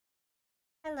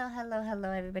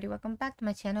Hello, everybody. Welcome back to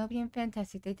my channel. Hope you're having a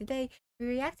fantastic day. Today, we're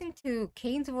reacting to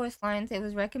Kayn's voice lines. It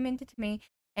was recommended to me,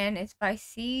 and it's by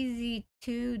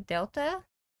CZ2 Delta.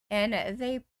 And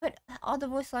they put all the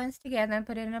voice lines together and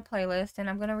put it in a playlist, and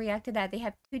I'm going to react to that. They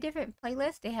have two different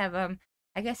playlists. They have,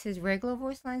 I guess his regular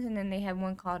voice lines, and then they have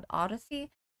one called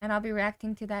Odyssey, and I'll be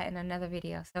reacting to that in another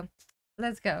video. So,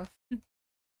 let's go.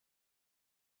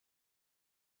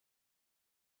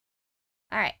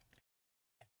 Alright.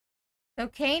 So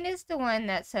Kayn is the one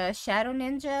that's a shadow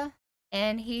ninja,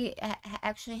 and he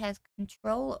actually has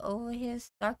control over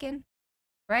his Darkin,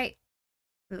 right?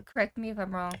 Correct me if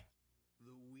I'm wrong.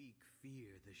 The weak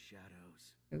fear the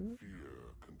shadows. Ooh.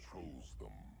 Fear controls them.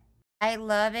 I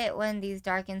love it when these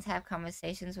Darkins have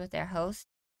conversations with their host.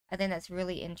 I think that's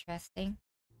really interesting.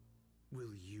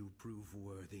 Will you prove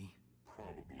worthy?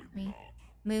 Probably not.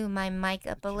 Move my mic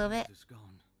up a little bit. Is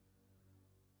gone.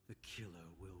 The killer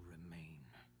will remain.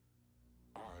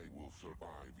 I will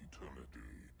survive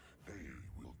eternity. They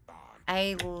will die.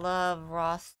 I love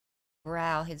Rhaast's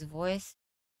growl, his voice.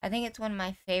 I think it's one of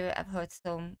my favorite I've heard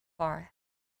so far.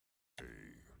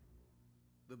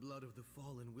 The blood of the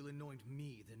fallen will anoint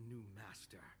me the new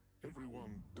master.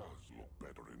 Everyone does look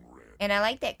better in red. And I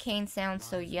like that Kayn sounds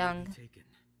so young.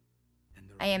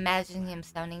 I imagine him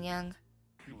sounding young.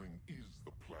 Killing is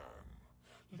the plan.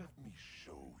 Let me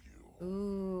show you.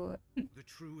 Ooh. The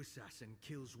true assassin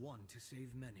kills one to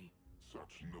save many.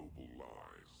 Such noble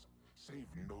lies. Save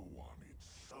no one. It's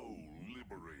so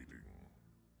liberating.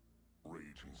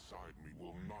 Rage inside me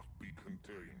will not be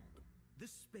contained. The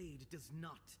spade does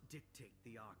not dictate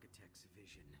the architect's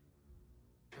vision.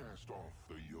 Cast off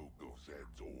the yoke of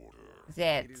Zed's order.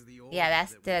 Zed. Yeah,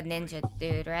 that's the ninja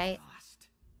dude, right?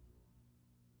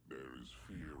 There is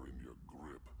fear in your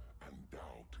grip and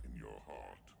doubt in your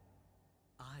heart.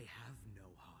 I have no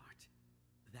heart.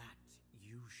 That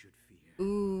you should fear.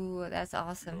 Ooh, that's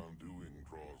awesome. The undoing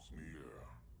draws near.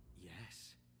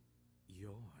 Yes,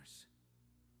 yours.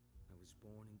 I was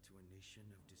born into a nation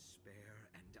of despair,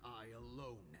 and I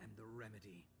alone am the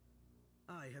remedy.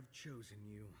 I have chosen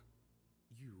you.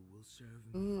 You will serve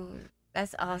me. Ooh,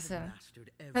 that's awesome. So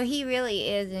So he really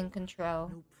is in control.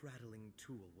 No prattling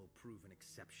tool will prove an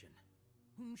exception.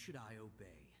 Whom should I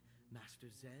obey?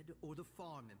 Master Zed or the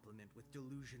farm implement with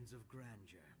delusions of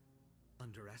grandeur?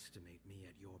 Underestimate me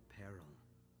at your peril.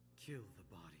 Kill the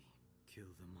body,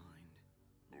 kill the mind.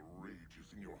 The rage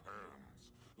is in your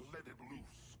hands. Let it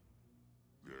loose.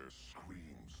 Their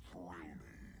screams thrill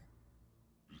me.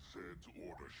 Zed's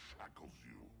order shackles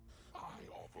you. I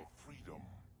offer freedom.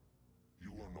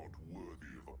 You are not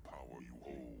worthy of the power you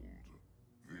hold.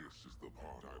 This is the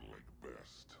part I like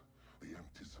best. The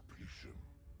anticipation.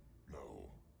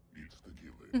 No, it's the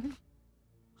killing.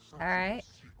 Such Alright.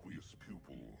 an obsequious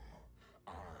pupil.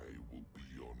 I will be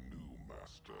your new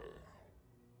master.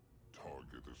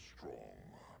 Target is strong.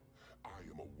 I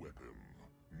am a weapon,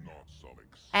 not some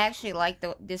I actually like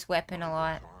this weapon a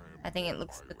lot. I think it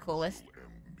looks the coolest.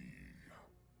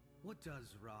 What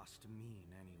does Rhaast mean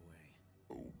anyway?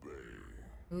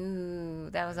 Obey. Ooh,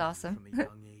 that was awesome. From a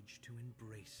young age to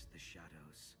embrace the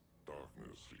shadows.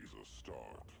 Darkness is a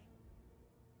start.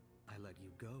 I let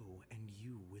you go and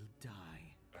you will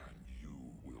die. And you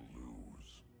will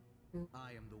lose.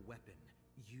 I am the weapon.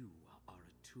 You are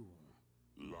a tool.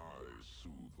 Lies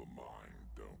soothe the mind,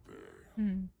 don't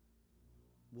they?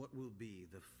 What will be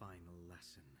the final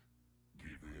lesson?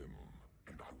 Give in,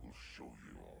 and I will show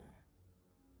you.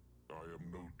 I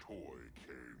am no toy,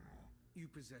 Kayn. You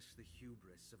possess the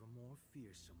hubris of a more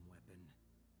fearsome weapon.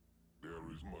 There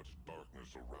is much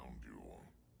darkness around you.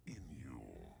 In you.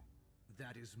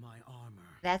 That is my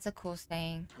armor. That's a cool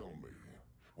saying. Tell me,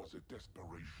 was it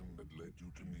desperation that led you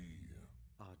to me?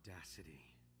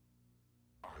 Audacity.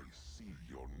 I see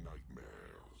your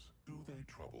nightmares. Do they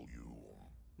trouble you?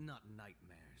 Not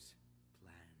nightmares.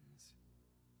 Plans.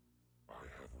 I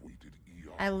have waited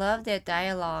eons. I love their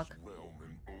dialogue. Realm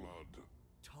in blood.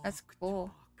 That's cool.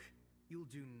 Talk. You'll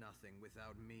do nothing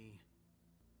without me.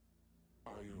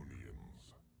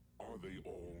 Ionians, are they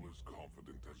all as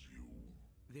confident as you?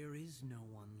 There is no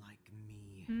one like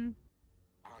me.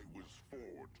 I was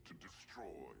forged to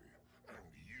destroy,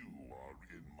 and you are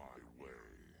in my way.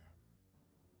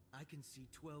 I can see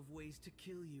 12 ways to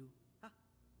kill you. Ah,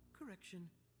 correction.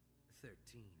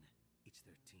 13. It's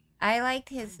 13. I like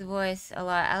his voice a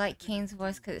lot. I like Kayn's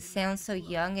voice because it sounds so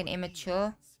young and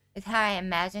immature. It's how I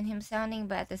imagine him sounding,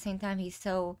 but at the same time, he's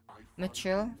so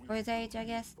mature for his age, I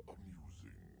guess.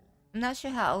 Amusing. I'm not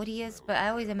sure how old he is, but I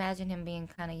always imagine him being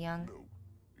kind of young. No,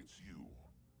 it's you.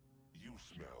 You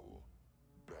smell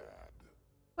bad.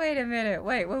 Wait a minute.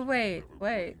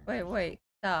 Wait.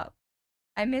 Stop.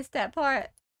 I missed that part.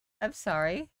 I'm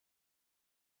sorry.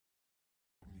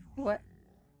 What?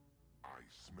 I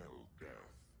smell death.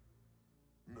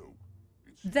 No,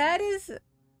 it's That is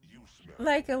you smell.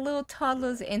 like a little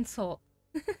toddler's insult.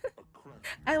 A crafty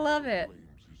I love it.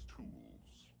 claims his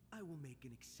tools. I will make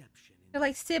an exception in They're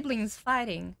like siblings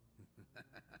fighting.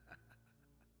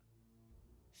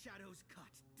 Shadow's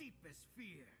cut, deepest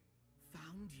fear.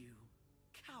 Found you,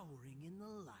 cowering in the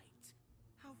light.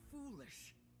 How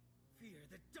foolish. Fear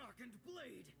the darkened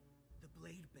blade. The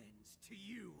blade bends to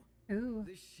you. Ooh.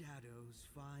 The shadows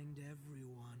find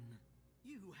everyone.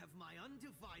 You have my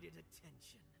undivided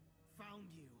attention. Found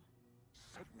you.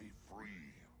 Set me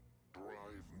free.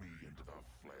 Drive me into the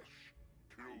flesh.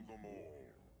 Kill them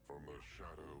all. From the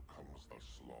shadow comes the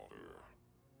slaughter.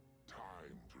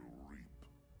 Time to reap.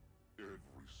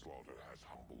 Every slaughter has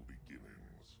humble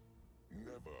beginnings.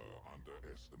 Never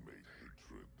underestimate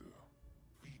hatred.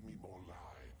 Feed me more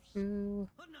lives. Ooh.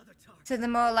 Another target. So the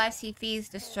more lives he feeds,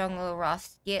 the stronger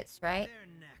Rhaast gets, right?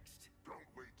 They're next. Don't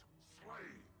wait.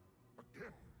 Slay.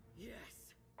 Again. Yes.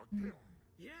 Again.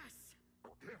 Yes.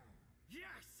 Again.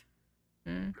 Yes.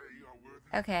 Mm. They are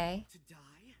worthy. Okay. To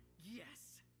die?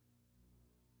 Yes.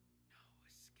 No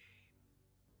escape.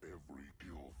 Every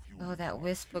kill fuels Oh, that my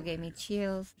whisper gave me fury.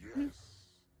 chills. Yes.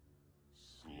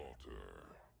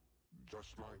 Slaughter.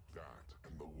 Just like that,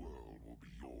 and the world will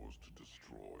be yours to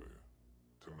destroy.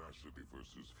 Tenacity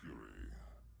versus fury.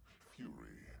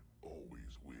 Fury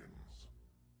always wins.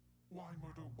 Why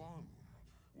murder one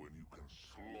when you can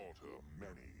slaughter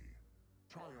many?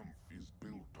 Triumph is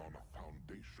built on a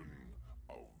foundation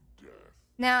of death.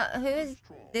 Now, who is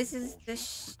this? Is the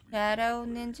Shadow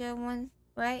Ninja one,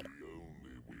 right? The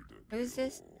only way to Who is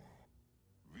this? kill.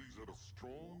 These are the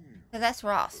strong, So that's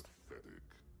Rhaast. pathetic.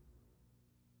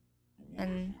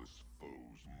 And- Worthless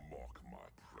foes mock my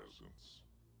presence.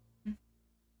 Hmm.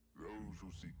 Those who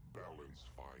seek balance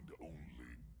find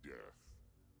only death.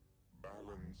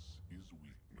 Balance is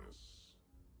weakness.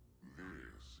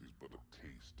 This is but a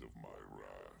taste of my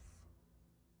wrath.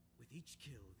 With each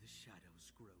kill, the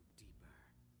shadows grow deeper.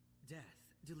 Death,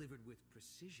 delivered with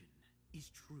precision, is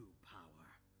true power.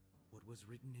 What was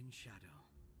written in shadow,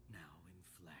 now in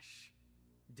flesh.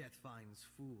 Death finds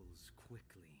fools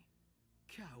quickly.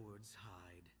 Cowards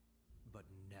hide, but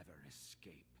never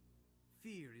escape.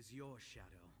 Fear is your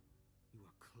shadow. You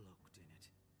are cloaked in it.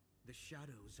 The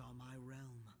shadows are my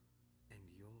realm, and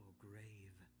your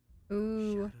grave.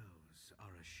 Ooh. Shadows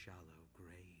are a shallow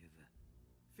grave.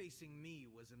 Facing me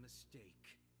was a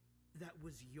mistake. That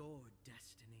was your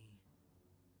destiny.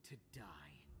 To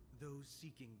die. Those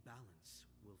seeking balance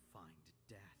will find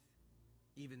death.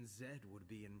 Even Zed would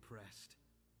be impressed.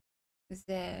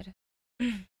 Zed.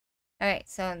 Alright,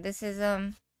 so this is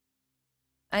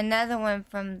another one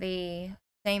from the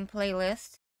same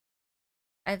playlist.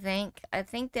 I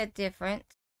think they're different.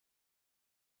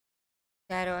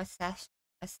 Shadow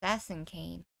Assassin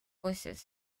Kayn voices.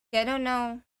 Yeah, I don't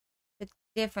know the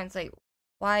difference. Like,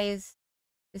 why is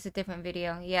this a different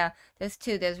video? Yeah, there's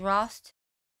two. There's Rhaast,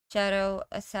 Shadow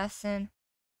Assassin,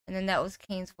 and then that was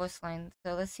Kayn's voice line.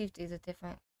 So let's see if these are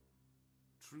different.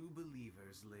 True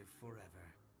believers live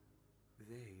forever.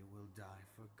 They will die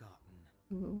forgotten.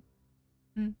 Ooh.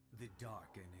 Mm. The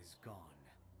Darken is gone.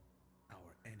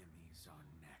 Our enemies are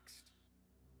next.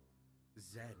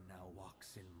 Zed now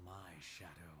walks in my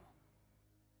shadow.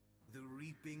 The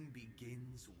reaping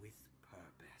begins with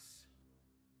purpose.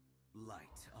 Light.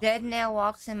 Zed now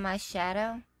walks in my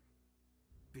shadow.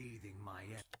 Bathing my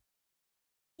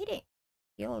He didn't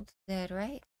kill Zed,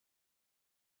 right?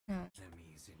 No.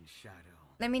 enemies in shadow.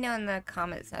 Let me know in the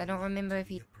comments. I don't remember if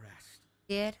he Oppressed.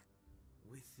 did.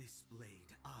 With this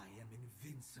blade, I am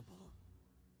invincible.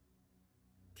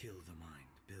 Kill the mind,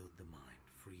 build the mind,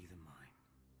 free the mind.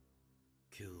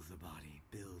 Kill the body,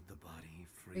 build the body,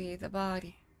 Free the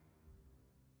body.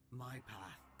 My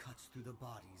path cuts through the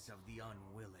bodies of the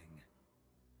unwilling.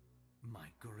 My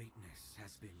greatness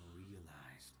has been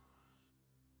realized.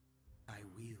 I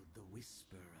wield the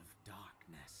whisper of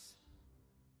darkness.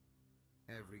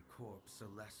 Every corpse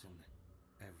a lesson,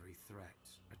 every threat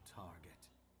a target.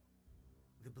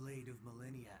 The blade of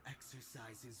millennia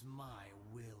exercises my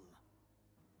will.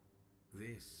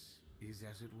 This is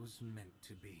as it was meant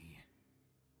to be.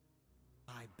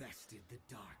 I bested the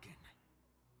Darken.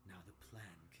 Now the plan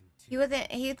continues.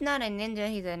 He's not a ninja,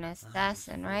 he's an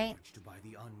assassin, right? Forged by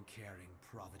the uncaring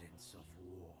providence of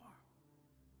war.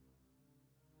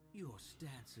 Your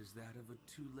stance is that of a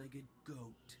two-legged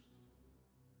goat.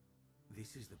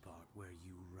 This is the part where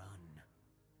you run.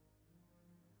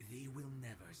 They will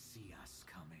never see us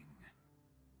coming.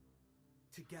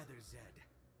 Together, Zed,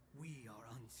 we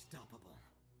are unstoppable.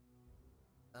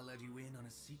 I'll let you in on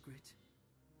a secret.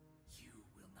 You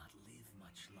will not live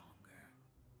much longer.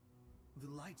 The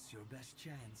light's your best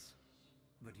chance,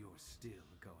 but you're still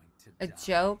going to A die.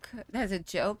 joke? That's a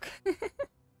joke.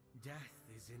 Death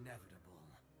is inevitable.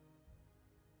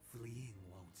 Fleeing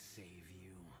won't save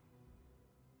you.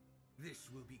 This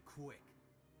will be quick.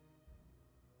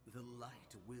 The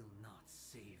light will not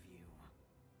save you.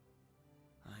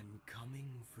 I'm coming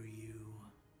for you.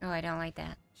 Oh, I don't like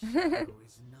that. Shadow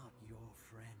is not your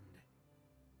friend.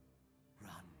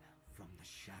 Run from the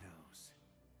shadows.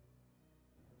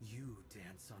 You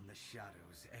dance on the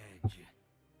shadow's edge.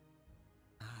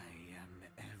 I am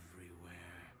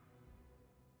everywhere.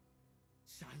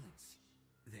 Silence,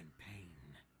 then pain.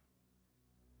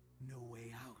 No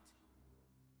way out.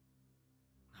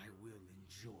 I will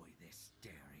enjoy this,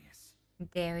 Darius.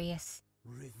 Darius.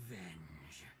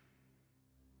 Revenge.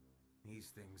 These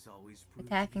things always prove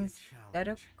Attacking to be a Stutter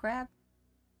challenge. Crab?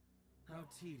 How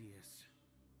tedious.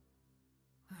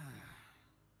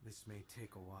 This may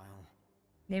take a while.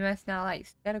 They must not like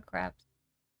Stutter Crabs.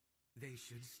 They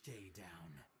should stay down.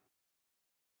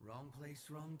 Wrong place,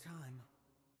 wrong time.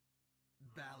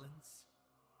 Balance.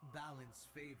 Balance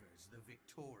favors the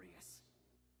victorious.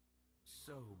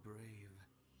 So brave,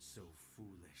 so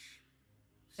foolish.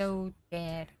 So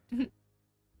dead.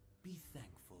 Be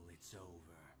thankful it's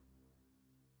over.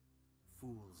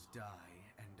 Fools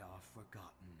die and are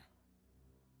forgotten.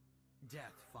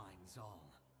 Death finds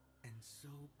all, and so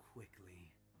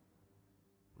quickly.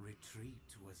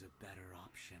 Retreat was a better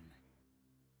option.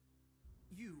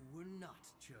 You were not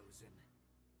chosen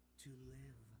to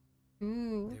live.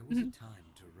 Ooh. There was a time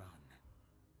to run,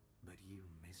 but you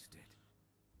missed it.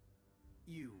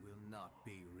 You will not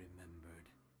be remembered.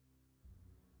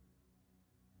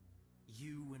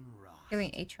 You and Rhaast,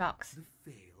 Killing Aatrox. the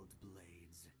failed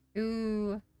blades.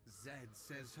 Ooh. Zed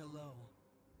says hello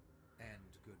and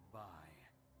goodbye.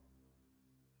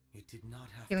 It did not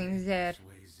have Killing to end Zed. this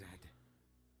way, Zed.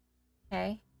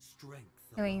 Okay.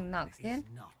 Strength Killing alone Noxton. is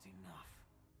not enough.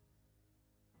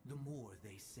 The more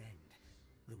they send,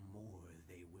 the more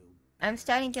they will. I'm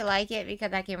starting to like it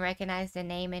because I can recognize the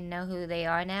name and know who they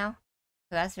are now.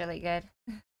 So that's really good.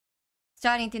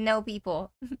 Starting to know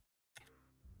people.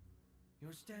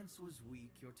 Your stance was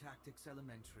weak, your tactics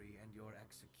elementary, and your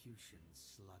execution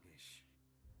sluggish.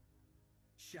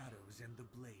 Shadows and the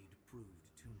blade proved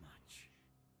too much.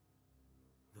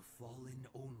 The fallen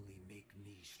only make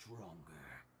me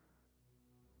stronger.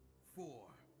 4.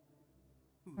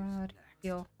 Who's God. next?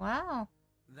 Yo. Wow.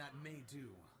 That may do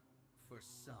for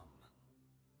some.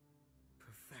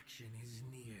 Perfection is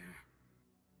near.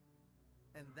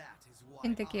 And that is why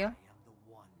Pentakill. I am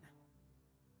the one.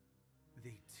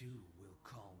 They too will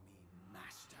call me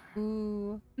master.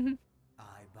 Ooh.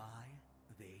 I buy,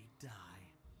 they die.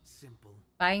 Simple.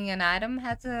 Buying an item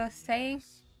has a saying.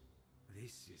 Yes,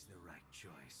 this is the right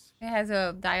choice. It has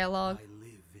a dialogue. I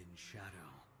live in shadow.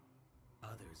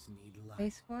 Others need light.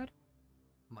 Face word.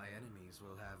 My enemies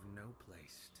will have no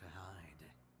place to hide.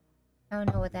 I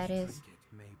don't know what This that is. trinket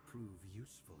may prove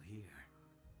useful here.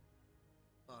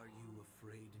 Are you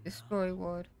afraid now? Destroy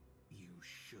word. You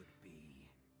should be.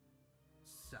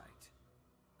 Sight.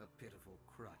 A pitiful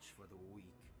crutch for the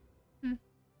weak. Hmm.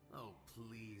 Oh,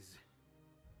 please.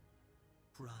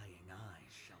 Prying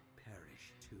eyes shall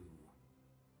perish too.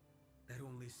 That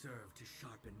only served to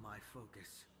sharpen my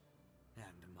focus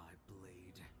and my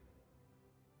blade.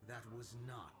 That was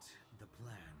not the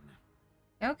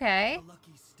plan. Okay. A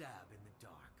lucky stab in the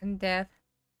dark. And death.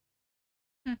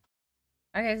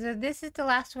 Okay, so this is the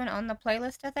last one on the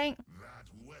playlist, I think. That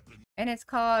weapon. And it's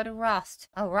called Rhaast.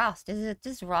 Oh, Rhaast. Is it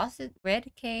just Rhaast?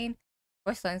 Red, Kayn,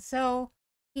 Porcelain. So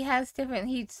he has different.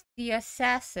 He's the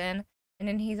assassin, and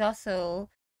then he's also.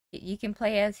 You can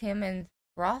play as him and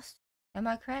Rhaast. Am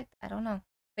I correct? I don't know.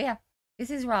 But yeah, this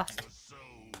is Rhaast. So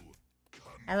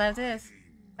I love this. conniving.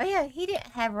 Oh yeah, he didn't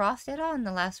have Rhaast at all in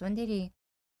the last one, did he?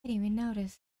 I didn't even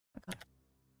notice. Oh, God.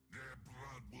 Their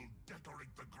blood will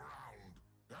decorate the ground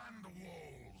and the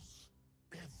walls.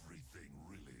 Everything,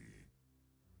 really.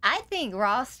 I think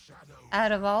Rhaast, Shadow.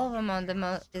 out of all of them,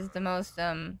 is the most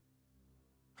How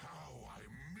I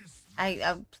miss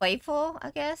playful,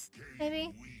 I guess. Kayn Maybe.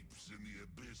 weeps in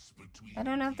the abyss between I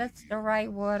don't know if that's the deviant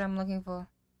right word I'm looking for.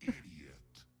 Idiot.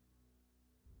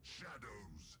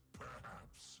 Shadows,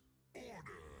 perhaps.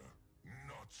 Order,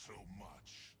 not so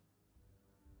much.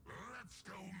 Let's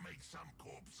go make some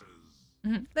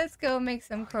corpses. Let's go make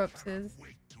some I corpses. cannot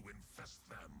wait to infest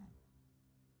them.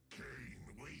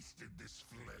 Kayn wasted this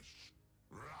flesh.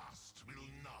 Rhaast will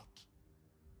not.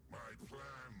 My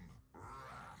plan,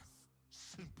 wrath.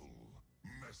 Simple,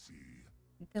 messy,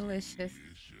 Delicious.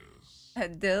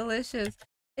 delicious. Delicious.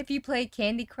 If you play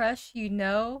Candy Crush, you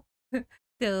know.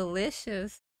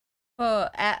 Delicious. Well,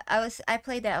 I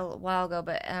played that a while ago,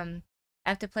 but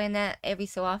after playing that every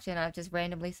so often, I just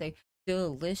randomly say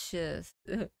delicious,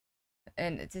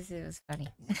 and it was funny.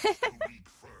 Which shall read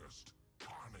first?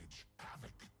 Carnage,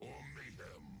 havoc, or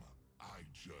mayhem? I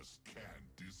just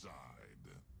can't decide.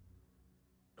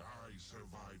 I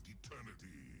survived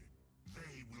eternity.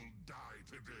 They will die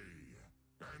today,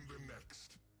 and the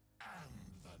next,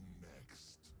 and the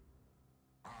next.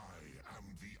 I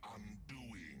am the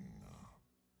undoing.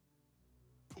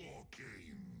 Poor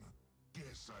Kayn.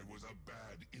 Guess I was a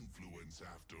bad influence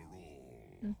after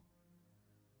all.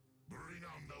 Bring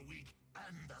on the weak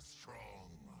and the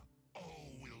strong. All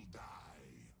will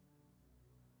die.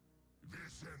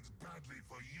 This ends badly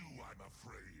for you, I'm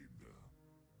afraid.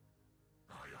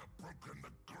 I have broken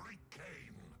the great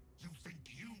Kayn. You think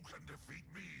you can defeat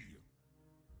me?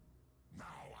 Now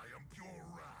I am pure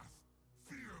wrath.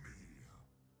 Fear me.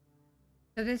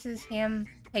 So this is him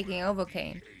taking over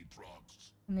Kayn.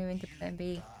 Moving to Plan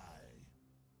B.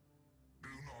 Do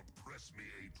not press me,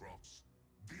 Aatrox.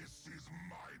 This is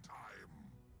my time.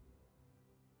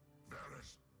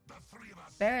 Varys, the three of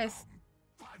us. Varys.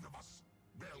 5 of us.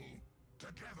 Well,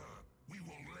 together we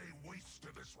will lay waste to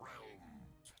this realm.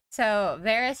 So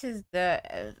Varys is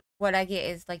the what I get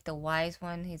is like the wise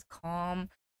one. He's calm,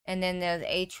 and then there's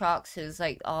Aatrox who's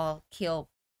like all kill,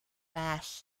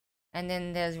 bash, and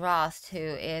then there's Rhaast who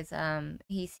is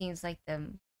he seems like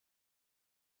the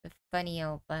funny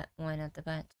old one of the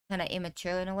bunch, kind of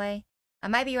immature in a way. I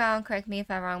might be wrong. Correct me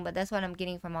if I'm wrong, but that's what I'm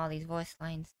getting from all these voice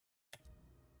lines.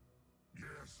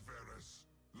 Yes, Varys.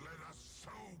 Let us sow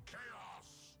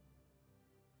chaos.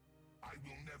 I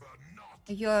will never not.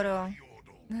 Yordle.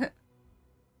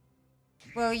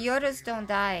 Well, Yordles don't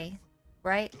die,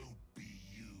 right? Don't be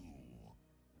you.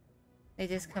 They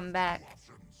just come back.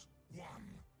 Options. 1,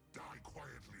 die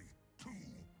quietly. 2,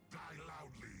 die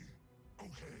loudly.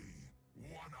 Okay,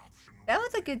 one option. That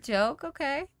was a good joke.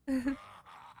 Okay.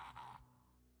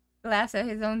 Laughs at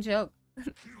his own joke.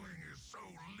 Killing is so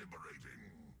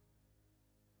liberating.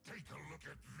 Take a look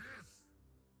at this.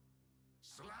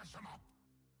 Slash him up.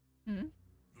 Hmm?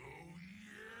 Oh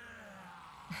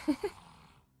yeah.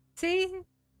 See?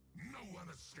 No one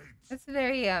escapes. That's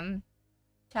very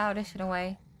childish in a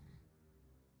way.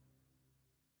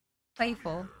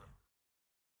 Playful.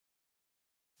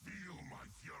 Feel my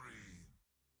fury.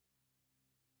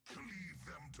 Cleave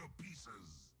them to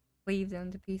pieces. Leave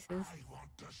them to pieces. I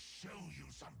want to show you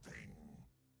something.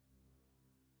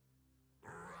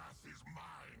 Wrath is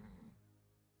mine.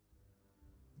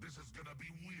 This is gonna be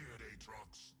weird,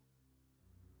 Aatrox.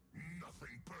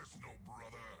 Nothing personal,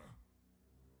 brother.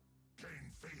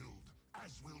 Kayn failed,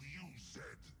 as will you,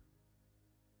 Zed.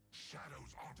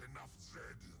 Shadows aren't enough,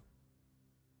 Zed.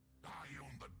 I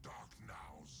own the dark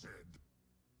now, Zed.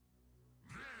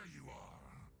 There you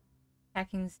are.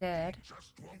 Hacking Zed. He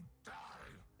just won't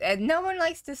die. No one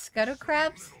likes to scuttle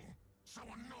crabs. So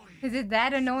annoying. Is it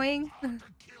that annoying? Hard to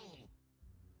kill.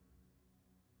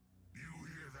 You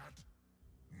hear that?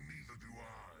 Neither do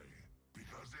I,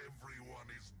 because everyone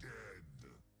is dead.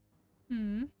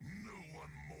 Hmm. No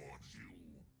one mourns you.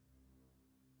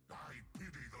 I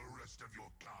pity the rest of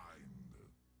your kind.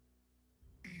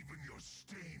 Even your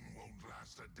stain won't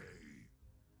last a day.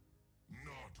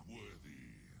 Not worthy.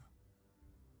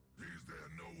 Is there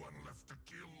no one left to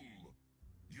kill?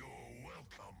 You're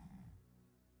welcome.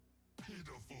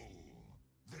 Pitiful.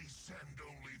 They send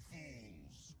only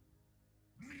fools.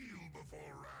 Kneel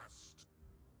before Rhaast.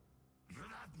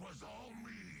 That was all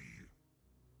me.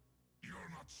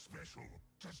 You're not special,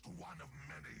 just one of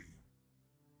many.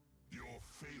 Your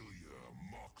failure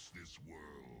mocks this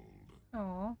world.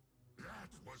 Aw.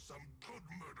 That was some good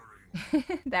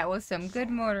murdering. That was some good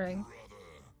murdering. Brother,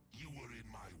 you were in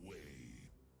my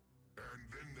way.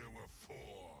 And then there were 4.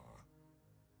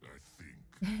 I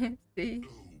think. See?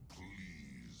 Oh,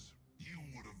 please. You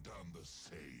would have done the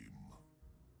same.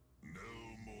 No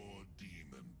more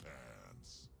demon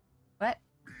pants. What?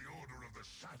 The Order of the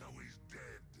Shadow is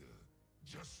dead.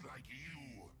 Just like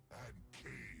you and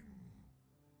Kayn.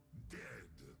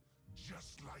 Dead.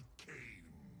 Just like Kayn.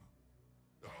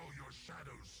 Oh, your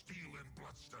shadows steal and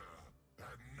bluster.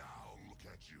 And now look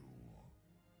at you.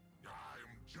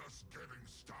 I'm just getting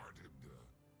started.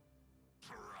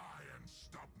 Try and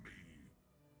stop me.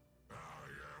 I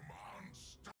am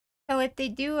unstoppable. So if they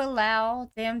do allow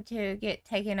them to get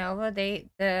taken over,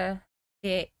 the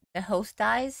host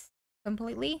dies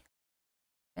completely?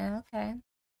 Okay.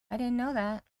 I didn't know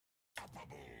that.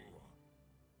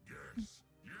 Yes,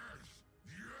 yes,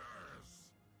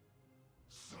 yes.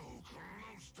 So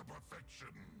close to perfection.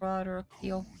 Broader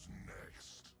appeal. Who's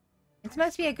next? This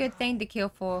must be a good thing to kill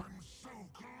for. I'm so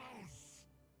close.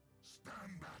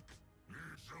 Stand back.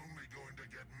 It's only going to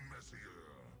get messier.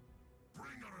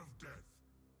 Bringer of death.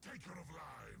 Taker of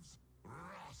lives.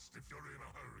 Rhaast if you're in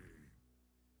a hurry.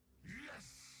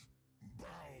 Yes!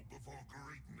 Bow before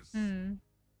greatness.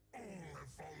 All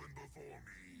have fallen before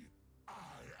me.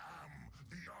 I am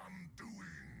the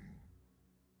undoing.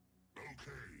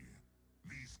 Okay,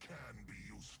 these can be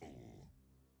useful.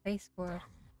 Face for.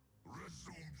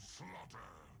 Resume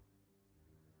slaughter.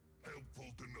 Helpful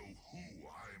to know who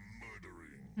I'm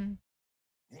murdering.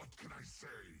 What can I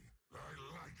say? I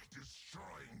like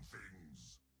destroying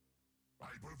things.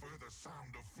 I prefer the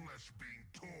sound of flesh being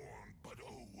torn, but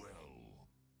oh well.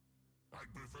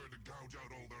 I'd prefer to gouge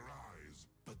out all their eyes,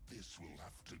 but this will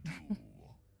have to do.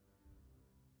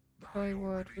 Story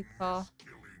word recall.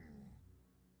 Killing.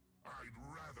 I'd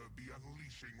rather be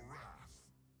unleashing wrath.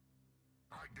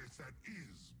 I guess that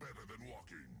is better than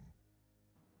walking.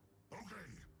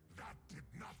 Okay, that did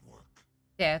not work.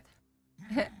 Death.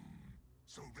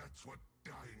 So that's what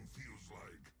dying feels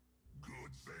like.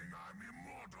 Good thing I'm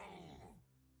immortal.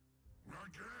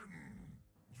 Again.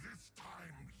 This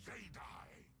time they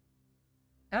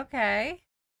die. Okay.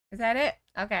 Is that it?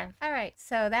 Okay. Alright,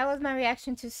 so that was my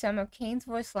reaction to some of Kayn's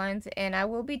voice lines, and I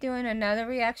will be doing another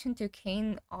reaction to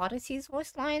Kayn Odyssey's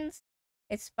voice lines.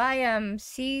 It's by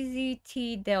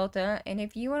CZT Delta, and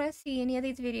if you want to see any of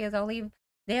these videos, I'll leave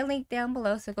their link down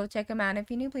below, so go check them out. If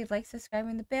you're new, please like, subscribe,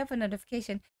 and the bell for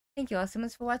notification. Thank you all so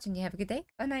much for watching. You have a good day,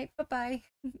 or night. Bye-bye.